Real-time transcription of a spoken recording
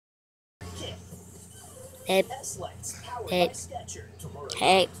Hey, hey,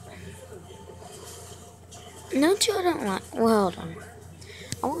 hey. Don't y'all don't want. Well, hold on.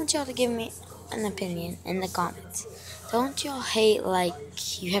 I want y'all to give me an opinion in the comments. Don't y'all hate like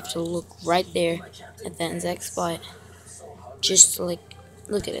you have to look right there at the exact spot just to like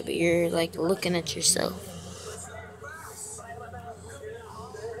look at it, but you're like looking at yourself.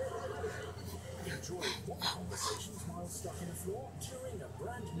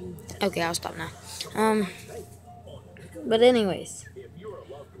 Okay, I'll stop now. But anyways,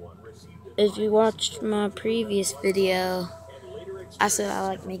 if you watched my previous video, I said I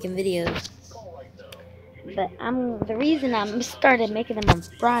like making videos. But the reason I started making them on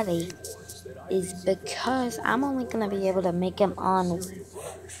Friday is because I'm only gonna be able to make them on.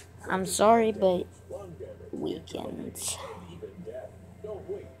 I'm sorry, but weekends.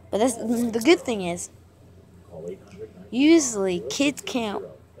 But that's the good thing is, usually kids can't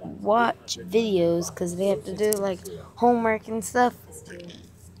watch videos because they have to do like homework and stuff.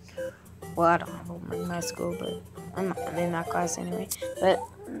 Well, I don't have homework in my school, but I'm in my class anyway. But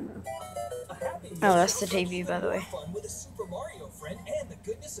oh, that's the TV, by the way.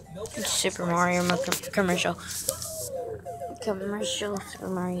 Super Mario commercial. Commercial Super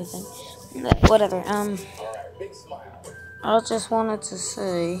Mario thing. But whatever. I just wanted to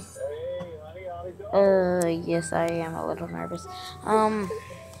say. Yes, I am a little nervous.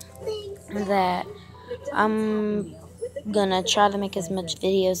 That I'm gonna try to make as much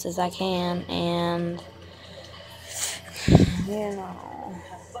videos as I can, and you know,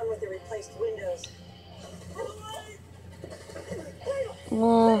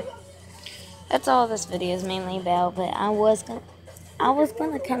 well, that's all this video is mainly about. But I was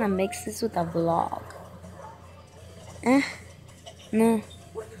gonna kind of mix this with a vlog. No,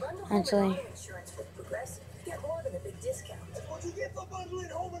 actually,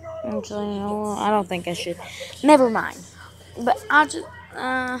 no, I don't think I should. Never mind. But I'll just,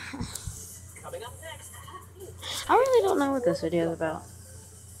 I really don't know what this video is about.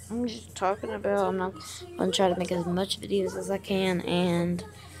 I'm just talking about, I'm not going to try to make as much videos as I can, and,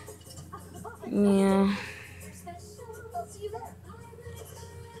 yeah.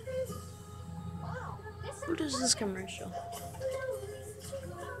 What is this commercial?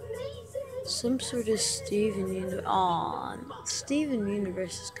 Some sort of Steven Universe. Aw, Steven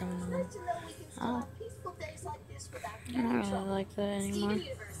Universe is coming on. I don't really like that anymore.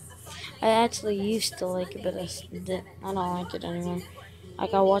 I actually used to like it, but I don't like it anymore.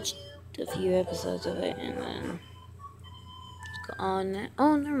 Like, I watched a few episodes of it, and then it's gone.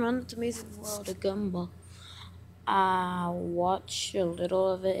 Oh, never mind. It's Amazing World of Gumball. I watch a little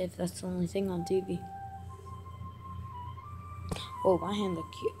of it if that's the only thing on TV. Oh, my hand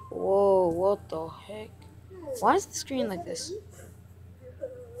look cute. Whoa, what the heck? Why is the screen like this?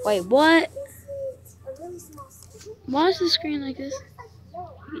 Wait, what? Why is the screen like this?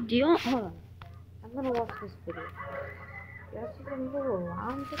 Do you hold on? I'm gonna watch this video. You have to get a little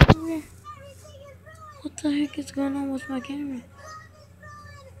alarm somewhere? What the heck is going on with my camera?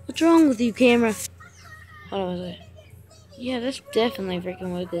 What's wrong with you, camera? What was it? Yeah, that's definitely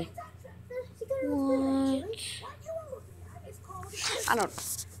freaking wiggly. What? I don't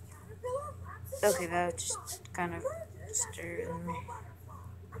know. Okay, that just kind of disturbed me.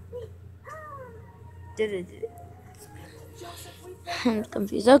 Did it? I'm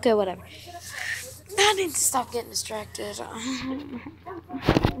confused. Okay, whatever. I need to stop getting distracted.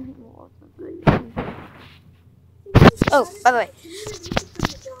 Oh, by the way,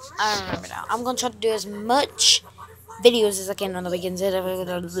 I don't remember now. I'm gonna try to do as much videos as I can on the weekends. I'm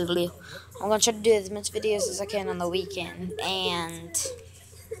gonna try to do as much videos as I can on the weekend, and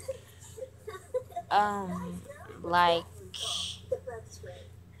like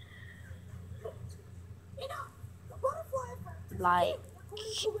like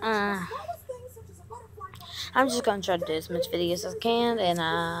I'm just gonna try to do as much videos as I can, and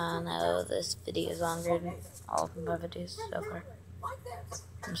I know this video is longer than all of my videos so far.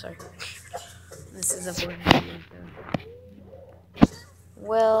 I'm sorry. This is a boring video.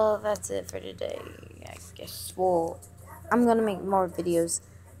 Well, that's it for today, I guess. Well, I'm gonna make more videos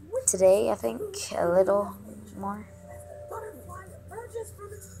today, I think. A little more.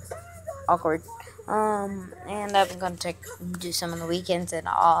 Awkward. And I'm gonna do some on the weekends and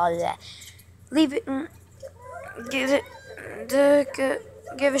all that. Leave it. Give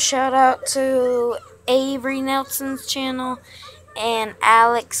a shout out to Avery Nelson's channel and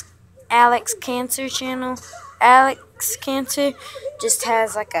Alex Cancer channel. Alex Cancer just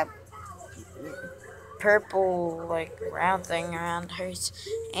has like a purple like round thing around hers,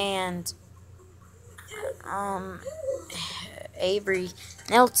 and Avery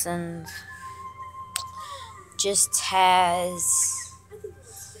Nelson just has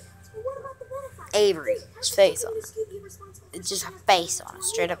Avery's face on it. It's just a face on it,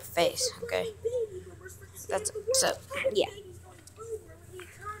 straight up face, okay? That's so, yeah.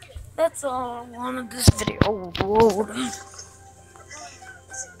 That's all I wanted this video. Oh, Lord.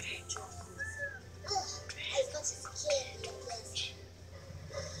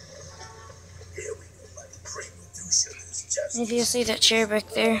 If you see that chair back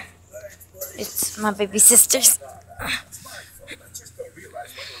there, it's my baby sister's.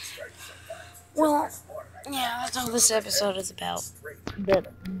 Well, yeah, that's all this episode is about.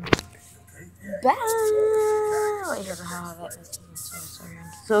 But, bye! Wait, how that is. I'm so sorry.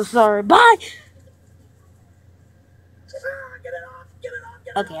 I'm so sorry. Bye!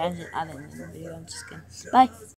 Okay, I didn't end the video. I'm just kidding. Bye.